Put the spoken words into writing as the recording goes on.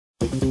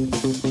Everybody,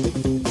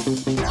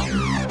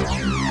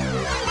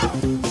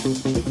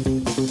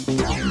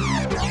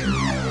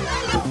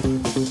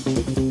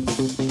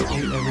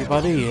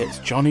 it's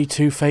Johnny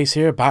Two-Face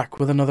here, back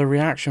with another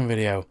reaction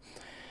video.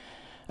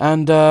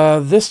 And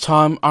this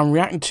time I'm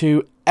reacting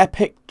to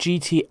Epic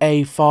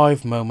GTA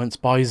 5 Moments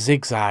by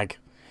Zigzag.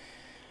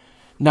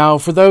 Now,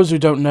 for those who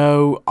don't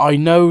know, I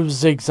know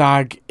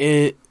Zigzag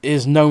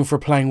is known for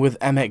playing with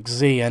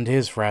MXZ and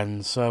his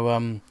friends,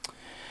 so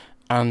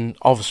and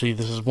obviously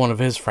this is one of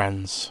his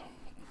friends,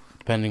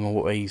 depending on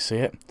what way you see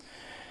it.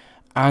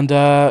 And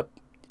I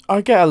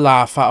get a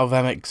laugh out of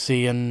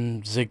MXZ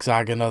and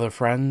Zigzag and other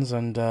friends,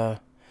 and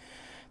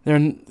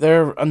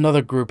they're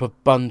another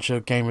bunch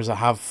of gamers that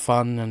have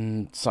fun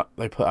and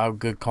they put out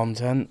good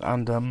content.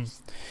 And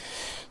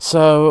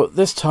so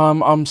this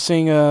time I'm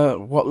seeing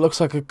what looks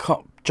like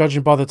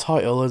judging by the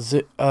title,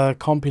 a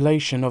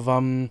compilation of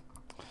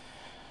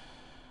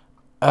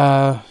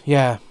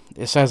yeah,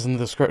 it says in the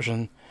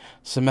description,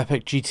 some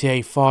epic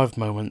GTA 5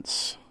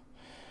 moments.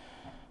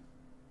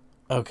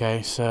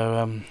 Okay,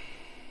 so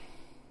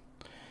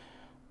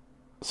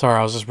sorry,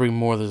 I was just reading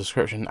more of the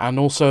description. And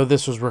also,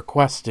 this was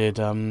requested.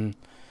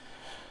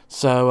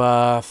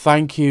 So,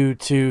 thank you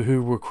to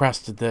who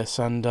requested this.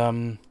 And,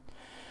 as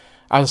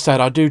I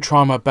said, I do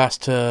try my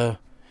best to...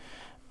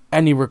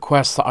 Any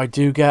requests that I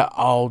do get,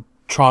 I'll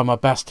try my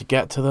best to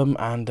get to them.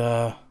 And,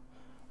 well,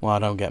 I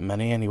don't get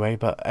many anyway,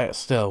 but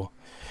still.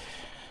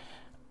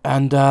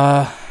 And,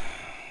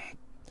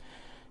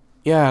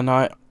 yeah, and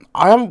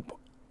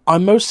I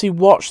mostly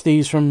watch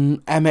these from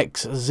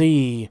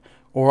MXZ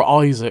or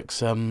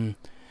Isaac's,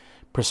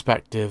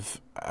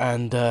 perspective,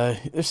 and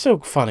it's still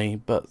funny,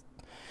 but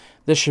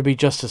this should be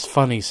just as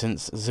funny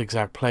since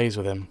Zigzag plays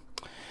with him.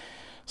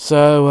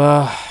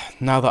 So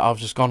now that I've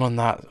just gone on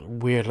that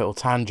weird little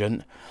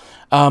tangent,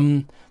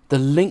 the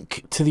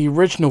link to the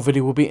original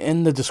video will be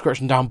in the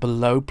description down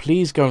below.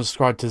 Please go and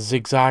subscribe to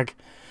Zigzag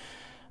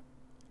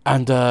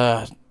and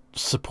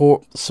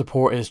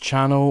support his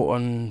channel,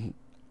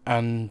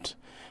 and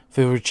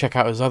feel free to check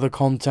out his other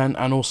content,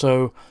 and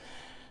also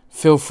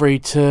feel free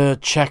to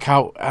check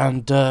out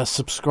and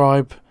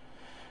subscribe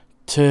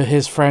to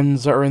his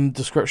friends that are in the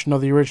description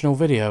of the original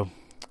video.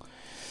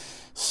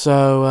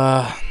 So,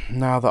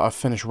 now that I've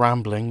finished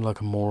rambling like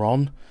a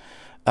moron,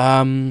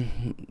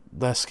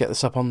 let's get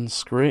this up on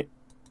screen.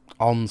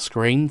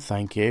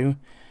 Thank you.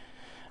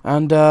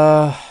 And,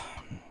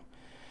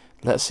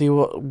 let's see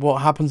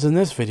what happens in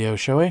this video,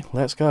 shall we?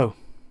 Let's go.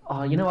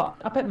 Oh, you know what?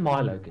 I bet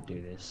Milo could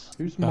do this.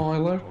 Who's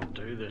Milo? I'll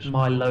do this.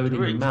 Milo in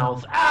your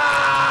mouth.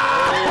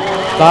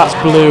 Ah! That's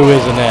blue,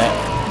 isn't it?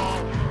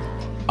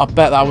 I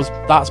bet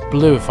that's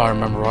blue if I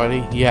remember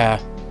rightly. Yeah.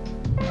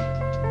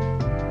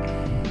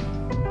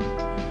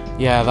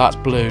 Yeah, that's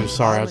blue.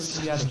 Sorry. I went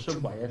to the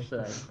Subway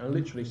yesterday and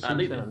literally sat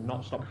there and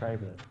not stop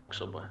craving it.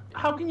 Subway.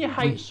 How can you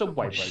hate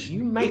Subway, bro?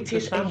 You make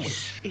the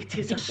sandwich. It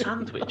is a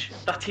sandwich.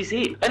 That is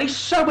it. And it's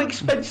so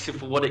expensive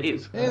for what it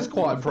is. It is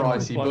quite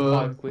pricey, Like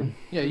but £5.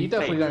 yeah, you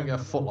definitely don't get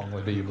a foot long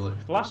with Ebley.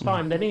 Last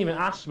time they didn't even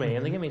ask me,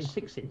 and they gave me a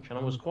 6-inch, and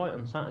I was quite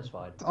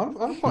unsatisfied.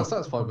 I'm quite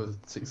satisfied with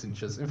 6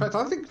 inches. In fact,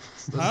 I think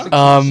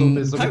Huh? 6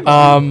 inches is Hang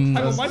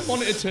on, my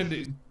monitor turned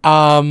it.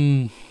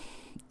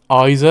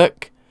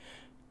 Isaac,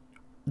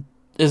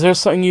 is there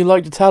something you'd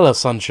like to tell us,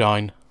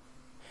 Sunshine?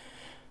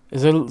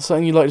 Is there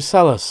something you'd like to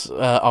tell us,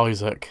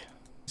 Isaac?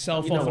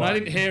 Self You know off, and what? I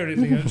didn't hear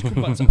anything. I just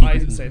come back to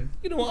Isaac saying,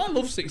 "You know what? I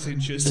love 6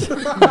 inches."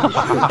 Honestly,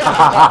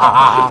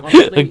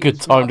 A good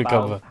it's time not to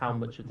about cover. how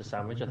much of the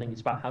sandwich. I think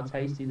it's about how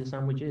tasty the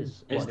sandwich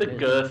is. It's what the it is.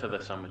 girth of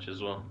the sandwich as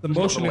well. The It's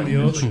not motion in length,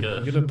 the it's ocean.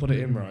 girth. I'm gonna put it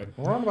in right.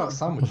 We're on about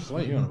sandwiches.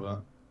 What are you on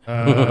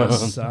about?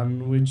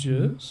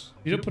 Sandwiches.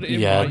 You don't put it in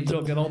Yeah, right, you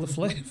don't get all the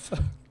flavour.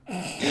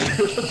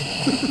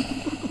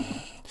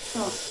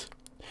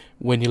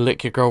 When you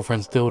lick your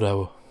girlfriend's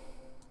dildo.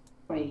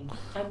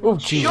 Oh,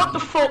 jeez. Shut the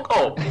fuck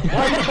up! Why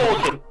are you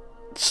talking?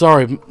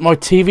 Sorry, my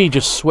TV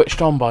just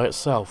switched on by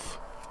itself.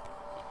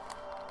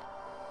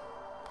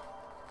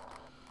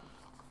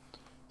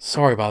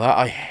 Sorry about that.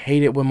 I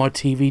hate it when my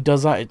TV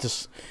does that. It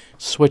just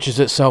switches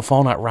itself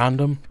on at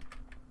random.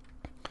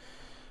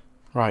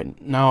 Right,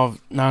 now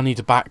I need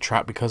to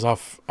backtrack because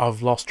I've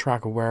lost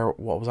track of what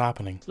was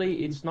happening.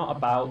 Honestly, it's not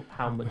about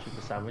how much of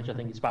the sandwich. I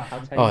think it's about how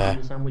tasty yeah.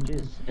 the sandwich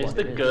is. It's what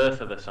the it is.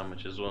 girth of the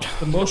sandwich as well.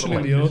 The motion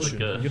in the It's ocean.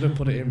 girth. You don't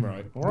put it in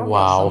right. We're on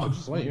Wow. about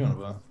sandwiches. What are you on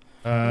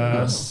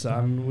about?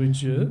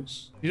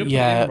 Sandwiches. You don't put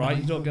Yeah. it in right,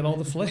 you don't get all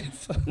the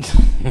flavour.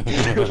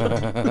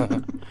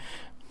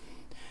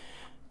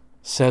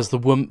 Says the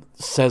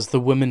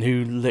women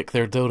who lick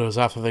their dildos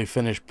after they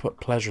finish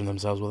pleasuring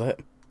themselves with it.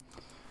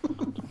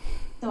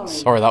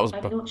 Sorry, that was.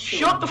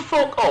 Shut the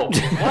fuck up!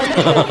 Why are you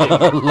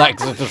talking?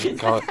 Alexa just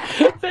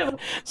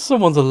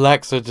someone's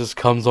Alexa just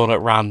comes on at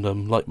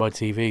random, like my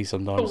TV It's a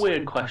sometimes.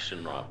 weird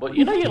question, right? But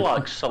you know your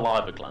like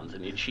saliva glands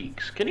in your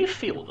cheeks. Can you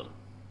feel them?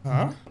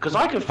 Huh? Because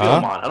I can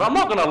feel mine, and I'm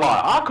not gonna lie.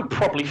 I could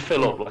probably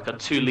fill up like a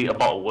 2-litre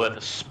bottle worth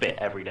of spit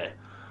every day.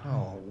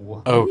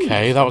 Oh.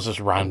 Okay, that was just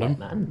random.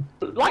 Man.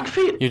 Like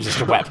feel. You're just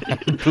a wet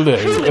Feel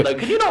it though.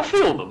 Can you not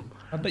feel them?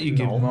 I bet you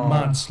give No.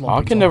 mad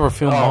sloppy. I can never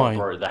feel Oh, mine.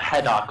 bro, the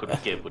head I could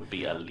give would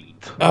be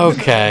elite.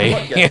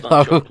 Okay, Guess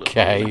not chocolate.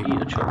 okay.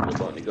 Eat a chocolate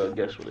bar and you go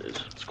guess what it is.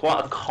 It's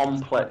quite a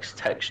complex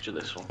texture,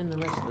 this one. And the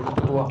rest of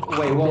the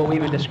Wait, what are we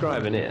even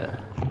describing here?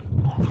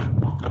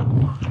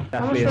 I'm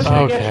Definitely a supposed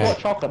to Okay. guess what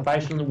chocolate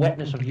based on the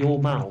wetness of your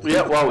mouth.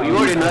 Yeah, well, you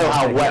already know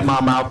how wet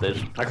my mouth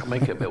is. I can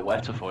make it a bit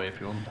wetter for you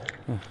if you want.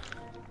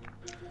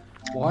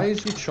 Why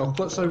is your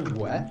chocolate so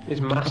wet?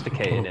 He's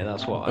masticating it,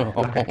 that's why.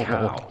 Like a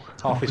cow.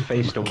 Half his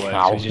face don't work,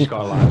 Cow. so he's just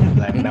got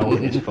like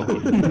melting his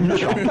fucking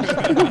chops.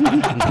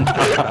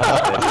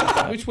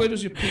 Which way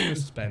does your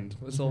penis bend?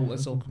 Let's all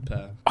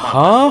compare.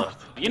 Huh?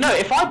 You know,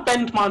 if I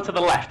bend mine to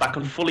the left, I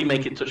can fully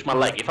make it touch my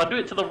leg. If I do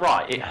it to the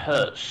right, it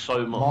hurts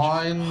so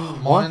much.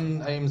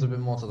 Mine aims a bit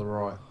more to the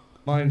right.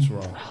 Mine's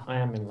wrong. I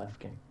am in left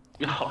game.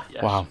 Oh,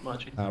 yes, Wow.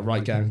 magic.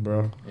 Right gang,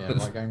 bro. Yeah,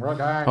 right gang, right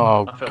gang.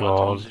 Oh I feel like god.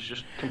 Thomas is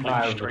just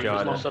completely straight.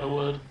 He's not said a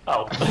word.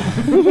 Oh. It's one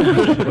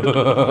of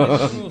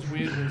those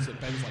weird ones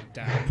that bends like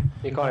down.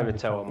 You can't even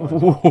tell what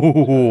mine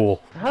Ooh.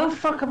 How the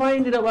fuck have I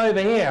ended up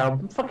over here?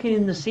 I'm fucking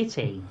in the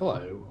city.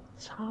 Hello.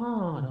 It's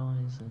hard,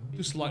 Isaac.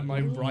 Just like my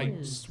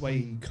right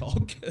swaying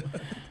cock.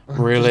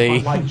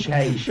 Really? Like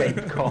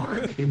J-shaped cock.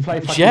 You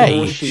play fucking J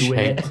horseshoe with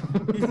it.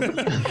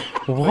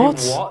 What?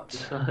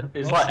 What?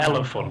 It's like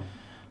elephant.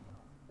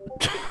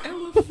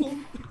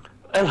 Elephant.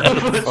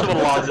 Elephant's one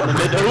lies in the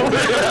middle.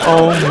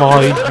 Oh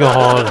my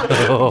god.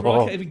 I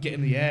can't even get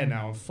in the air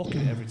now. I'm fucking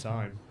it every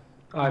time.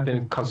 I've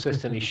been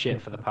consistently shit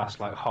for the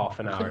past like half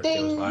an hour, it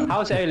feels like.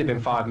 How's it only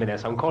been 5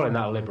 minutes? I'm calling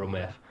that a liberal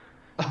myth.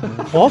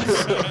 What?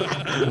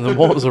 And then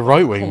what was the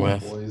right wing Come on,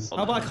 with? boys.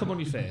 How about I come on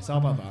your face? How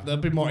about that?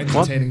 That'd be more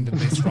entertaining than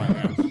this right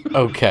now.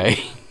 Okay.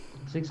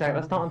 Zigzag,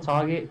 that's not on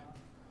target.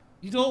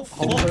 You don't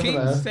Hold over fucking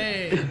there.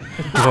 say.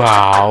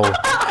 Wow.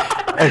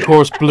 Of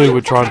course Blue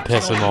would try and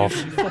piss him off.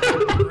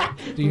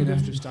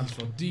 DNF just stands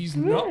for D's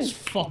nuts,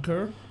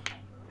 fucker.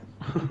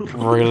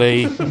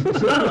 Really?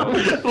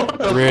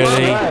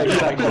 Really?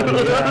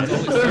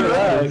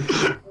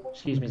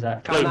 Excuse me,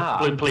 Zach.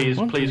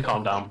 Please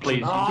calm down,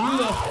 please. Who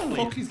the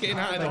fuck is getting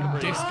out of their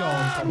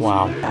Discord?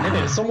 Wow.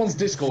 Innit? Someone's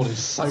Discord is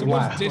so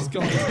Someone's loud.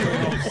 Discord is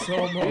going off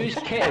so Whose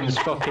much. kitten's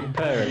fucking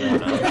purring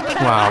right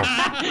now?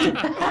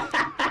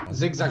 Wow.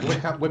 Zigzag,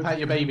 whip out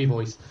your baby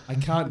voice. I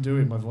can't do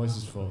it, my voice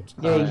is fucked.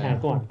 Yeah, you can.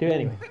 Go on, do it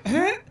anyway.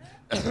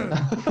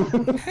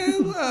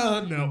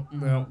 Hello.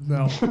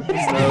 No.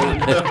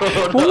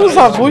 What was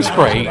that voice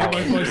break? My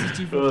voice is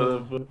too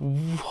fucked.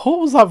 What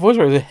was that voice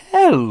break?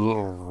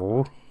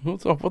 Hello. What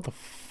the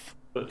f...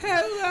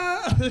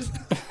 Hello.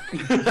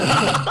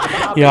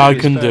 Yeah, I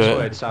His couldn't do first it.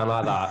 words sound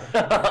like that.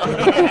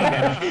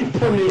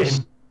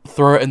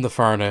 Throw it in the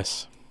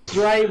furnace.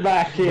 Straight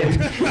back in.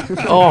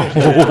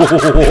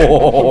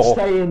 Oh.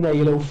 Stay in there,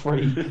 you little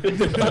freak.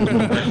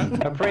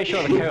 I'm pretty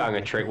sure the coat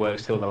hanger trick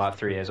works till they're like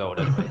 3 years old.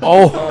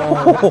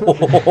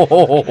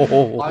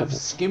 Oh. I've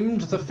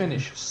skimmed the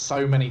finish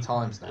so many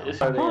times now. I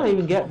can't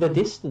even get the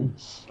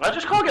distance. I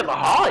just can't get the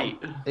height.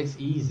 It's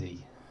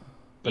easy.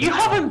 You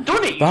haven't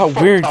done it. You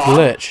That weird fucked up.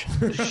 glitch.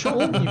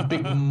 Shut up, you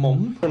big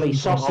mum. Billy I'm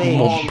sausage.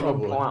 on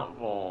Probably. the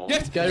platform.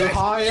 Yes. Go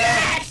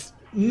higher.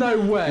 No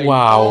way.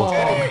 Wow.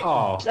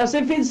 Oh, As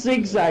if it's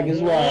zigzag as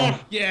well.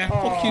 Yeah,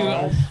 fuck you,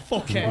 little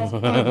fuckhead.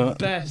 I'm the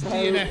best.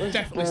 DNF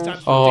definitely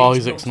stands for Oh,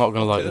 D's Isaac's nuts, not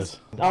gonna like fuckers.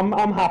 this.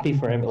 I'm happy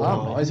for him.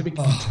 Wow, he's a big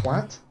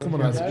twat. Come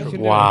on, Isaac. You can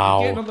do it. Wow.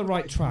 You're getting on the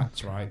right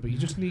tracks, right? But you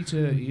just need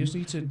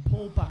to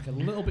pull back a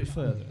little bit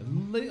further, a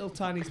little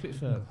tiny bit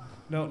further.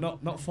 No,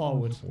 not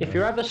forward. if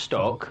you're ever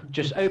stuck,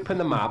 just open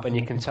the map and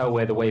you can tell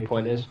where the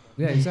waypoint is.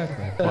 Yeah,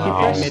 exactly. You Wow.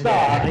 press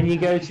start and you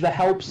go to the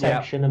help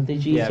section of the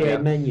GTA Yeah.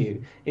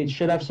 menu. It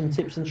should have some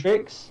tips and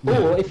tricks.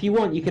 Or if you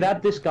want, you could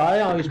add this guy,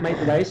 I always make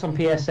the race on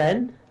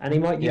PSN, and he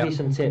might give you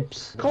some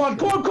tips. Come on,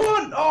 come on, come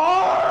on!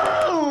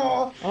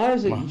 Oh!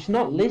 Isaac, he's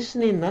not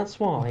listening, that's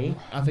why.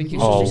 I think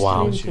it's Oh, just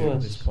wow. listening to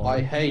at this point. I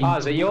hate.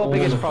 Isaac, your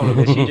biggest problem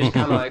is you just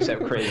cannot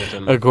accept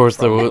criticism. Of course,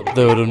 they would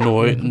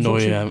annoy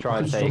Try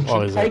and take.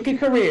 Isaac. Take a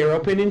career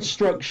up in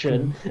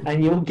instruction,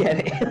 and you'll get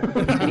it.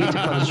 You need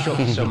to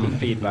construct some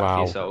feedback Wow.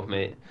 for yourself,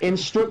 mate.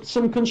 Instruct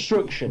some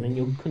construction, and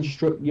you'll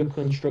construct your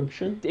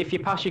construction. If you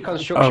pass your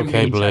construction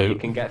Okay, beta, Blue. you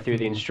can get through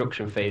the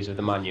instruction phase of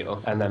the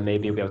manual, and then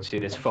maybe you'll be able to do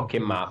this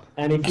fucking map.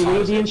 And if you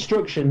read the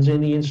instructions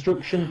in the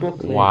instruction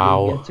booklet,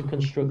 Wow. you'll get to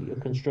construct your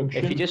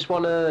construction. If you just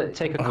want to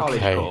take a college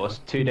Okay. course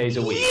 2 days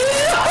a week,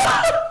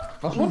 I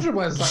was wondering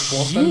where Zach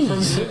was then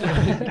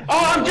from.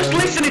 Oh, I'm just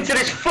listening to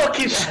this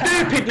fucking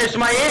stupidness in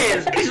my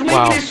ears. It's making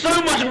Wow. it so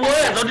much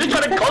worse. I'm just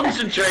trying to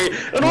concentrate.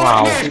 And all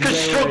Wow. I hear is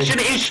construction,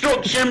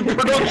 instruction,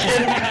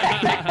 production.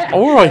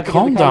 Alright,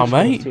 calm down,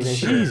 college mate. course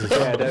 2 days. Jesus.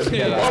 yeah, don't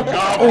forget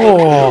that.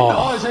 Oh.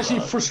 Oh, it's actually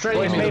frustrating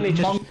Well, it's me. mainly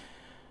just- Mum-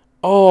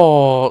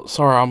 Oh,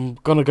 sorry, I'm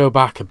gonna go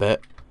back a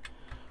bit.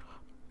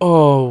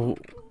 Oh,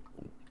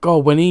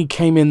 God, when he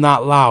came in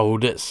that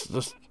loud, it's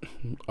just...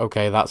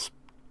 Okay, that's...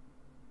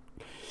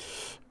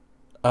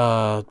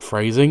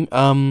 phrasing.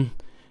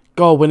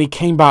 God, when he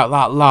came back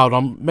that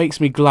loud,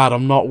 makes me glad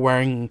I'm not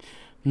wearing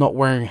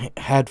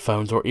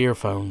headphones or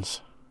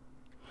earphones.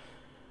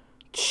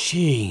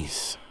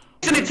 Jeez.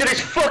 listening to this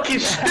fucking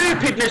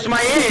stupidness in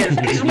my ears.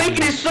 It's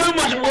making it so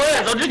much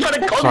worse. I'm just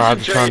trying to Sorry, I had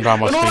to concentrate. turn down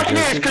my And all I can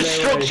hear is speakers.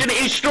 construction,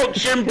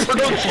 instruction,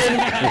 production.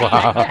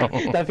 Wow.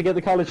 Don't forget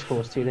the college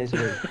course 2 days a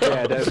week.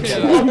 Yeah, don't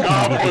forget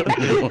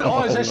that.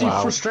 Oh, it's actually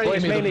Wow. frustrating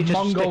It's me. mainly The just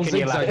Mongol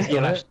sticking zigzags.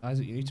 your Isaac,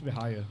 Isaac, you need to be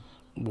higher.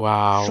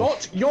 Wow.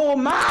 shut your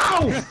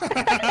mouth!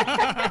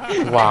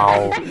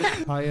 Wow.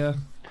 Higher,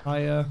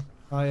 higher,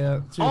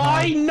 higher. Too I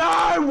high.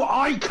 know!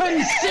 I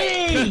can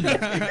see!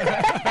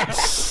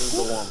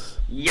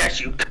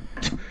 Yes, you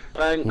cunt.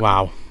 Thank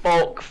Wow.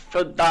 fuck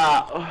for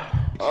that.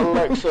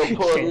 Alexa,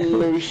 put a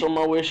noose on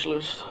my wish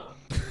list.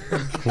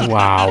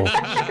 Wow.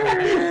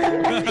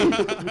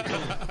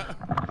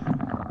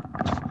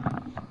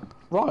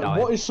 Right,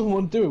 Dying. what is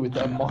someone doing with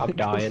their mic? I'm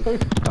dying. I'm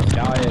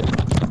dying.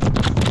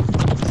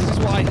 This is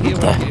what I hear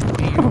when I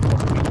hear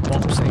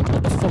boxing.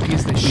 What the fuck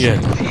is this Yeah.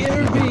 shit?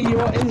 POV, you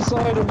are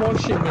inside a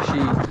washing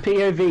machine.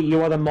 POV,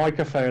 you are the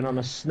microphone on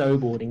a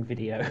snowboarding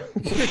video.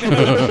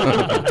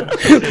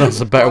 That's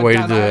a better way to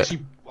Dan, do it. actually,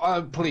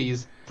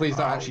 please don't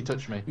actually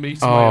touch me. Me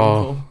to my Oh.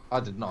 uncle. I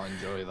did not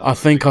enjoy that. I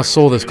think I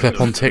saw this clip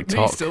on Me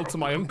TikTok. still to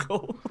my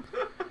uncle.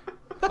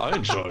 I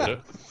enjoyed it.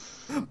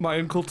 My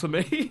uncle to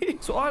me.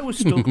 So I was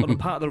stuck on a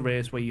part of the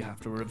race where you have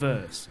to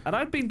reverse, and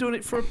I'd been doing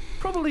it for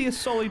probably a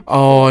solid.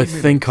 Oh, I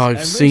 40 think minutes, I've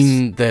and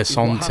seen is this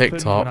on what happened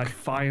TikTok. When I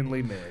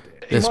finally made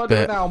it. He This might do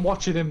bit. it now. I'm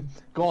watching him.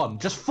 Go on,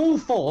 just full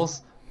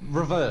force,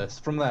 reverse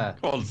from there.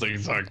 Come on,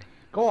 zigzag.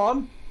 Go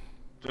on.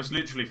 Just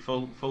literally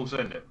full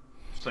centre.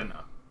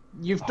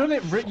 You've done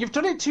it. You've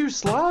done it too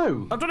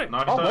slow. I've done it. No,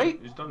 he's Oh done wait. it.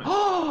 He's done it.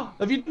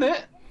 Have you done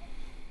it?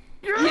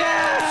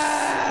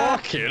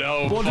 Fucking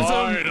hell,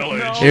 finally.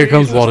 No. Here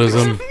comes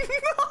Wadism.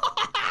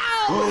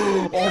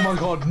 Oh my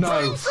god,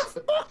 no.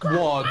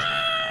 Wad.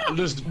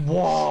 Just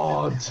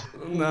Wad.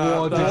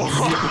 Nah, Wad. that's-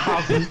 You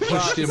haven't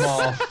pushed him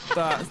off.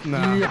 That's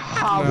nah. You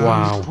haven't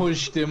Wow.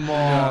 pushed him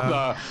off.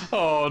 Nah.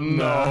 Oh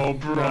no,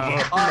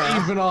 brother.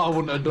 Even I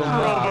wouldn't have done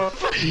that.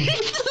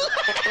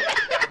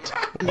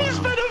 You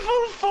spent a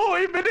full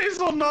 40 minutes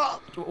on that.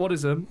 What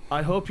is him?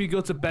 I hope you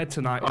go to bed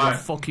tonight and your Right.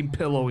 fucking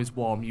pillow is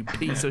warm, you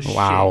piece of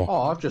Wow.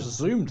 Oh, I've just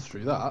zoomed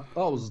through that.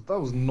 That was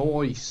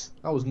nice.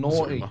 That was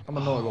naughty. Zoom. I'm a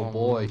naughty little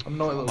boy. I'm a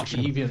naughty little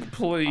deviant. shit.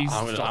 Please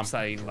I'm- stop I'm-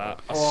 saying that.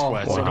 I Oh,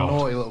 swear to what a God.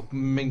 naughty little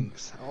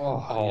minx.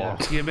 Oh, yeah.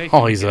 You're making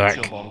me get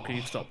Isaac. chill, Mom. Can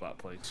you stop that,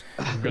 please?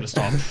 I'm gonna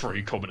start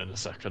free coming in a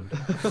second.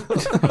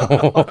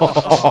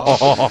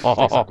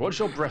 Zigzag, what's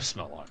your breath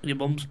smell like? Your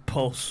mum's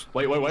puss.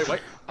 Wait. Oh,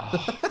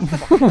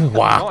 I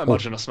Wow. can't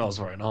imagine it smells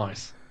very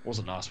nice.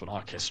 Wasn't nice when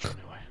I kissed her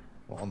anyway.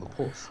 What, on the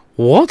puss?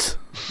 What?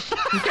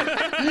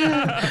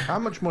 How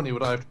much money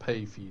would I have to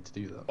pay for you to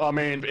do that? I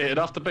mean, it'd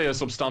have to be a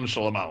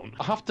substantial amount.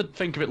 I have to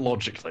think of it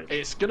logically.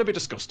 It's going to be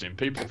disgusting.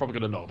 People are probably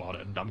going to know about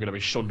it, and I'm going to be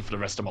shunned for the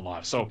rest of my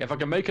life. So, if I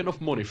can make enough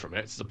money from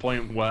it to the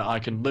point where I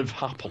can live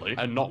happily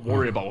and not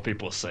worry about what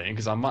people are saying,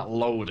 because I'm that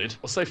loaded,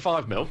 I'll say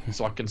 5 mil,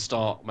 so I can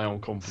start my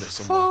own company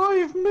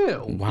somewhere. 5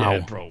 mil? Wow. Yeah,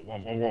 bro.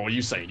 What are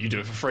you saying? You do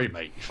it for free,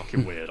 mate. You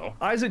fucking weirdo.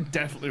 Isaac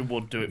definitely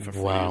would do it for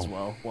free Wow. as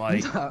well.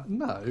 Like,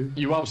 No.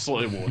 You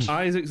absolutely would.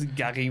 Isaac's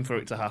gagging for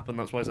it to happen.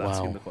 That's why he's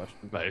asking Wow. the question.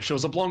 Mate, if she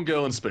was a blonde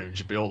girl in spoons,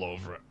 you'd be all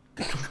over it.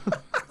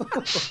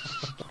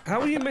 How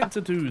are you meant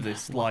to do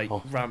this? Like,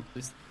 ramp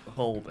this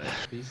whole bit?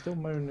 He's still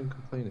moaning and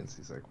complaining.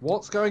 He's like,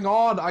 what's going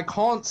on? I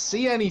can't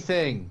see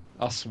anything.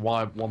 That's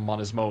why one man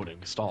is moaning,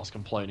 starts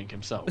complaining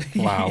himself.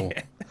 Wow.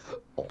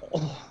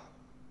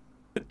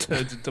 It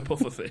turns into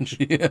pufferfish.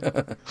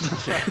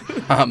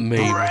 At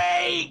me.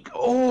 Break!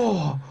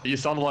 Oh! You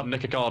sound like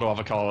Nikocado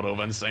Avocado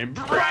then saying,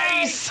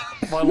 Brace!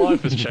 My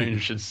life has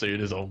changed since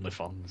seeing his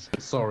OnlyFans.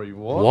 Sorry,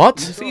 what? What?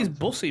 See, he's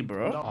bussy,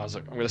 bro.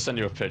 Isaac, I'm going to send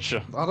you a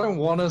picture. I don't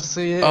want to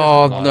see it.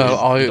 Oh No, no,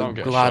 don't I'm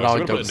get glad shocked. I I'm gonna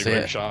put don't it in the see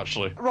group it. chat,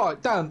 actually.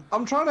 Right, Dan,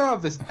 I'm trying to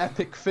have this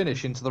epic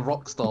finish into the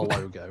Rockstar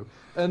logo,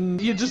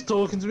 and you're just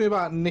talking to me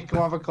about Nico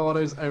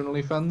Avocado's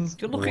OnlyFans.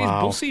 You look at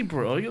Wow. his bussy,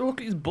 bro. You look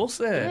at his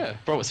bussy. Yeah,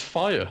 bro, it's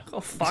fire. Got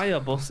a fire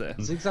bussy.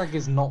 Zigzag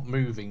is not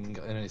moving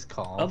in his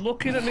car. I'm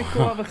looking at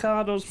Nico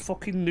Avocado's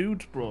fucking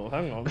nudes, bro.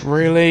 Hang on.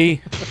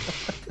 Really?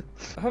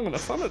 Hang on, I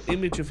found an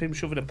image of him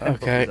shoving a pepper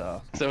Okay. up his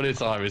ass. It's the only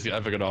time he's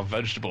ever going to have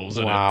vegetables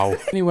in Wow.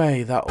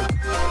 Anyway, that.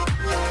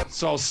 it.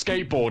 So I was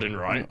skateboarding,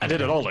 right? I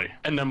did an ollie,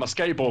 and then my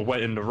skateboard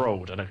went in the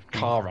road, and a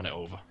car ran it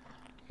over.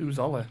 Who's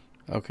Ollie?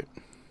 Okay.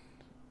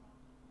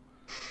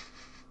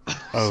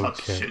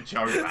 Such Okay. a shit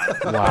joke,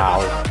 man.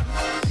 Wow.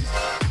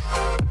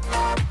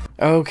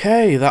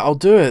 Okay, that'll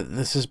do it.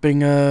 This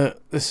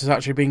has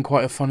actually been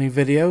quite a funny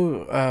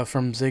video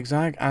from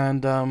Zigzag,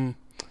 and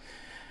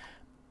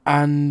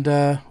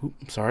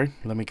sorry,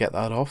 let me get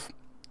that off.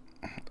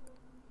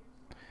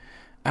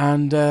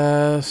 And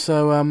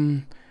so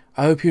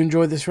I hope you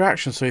enjoyed this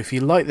reaction. So if you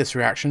like this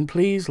reaction,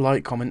 please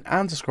like, comment,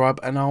 and subscribe,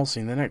 and I'll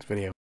see you in the next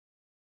video.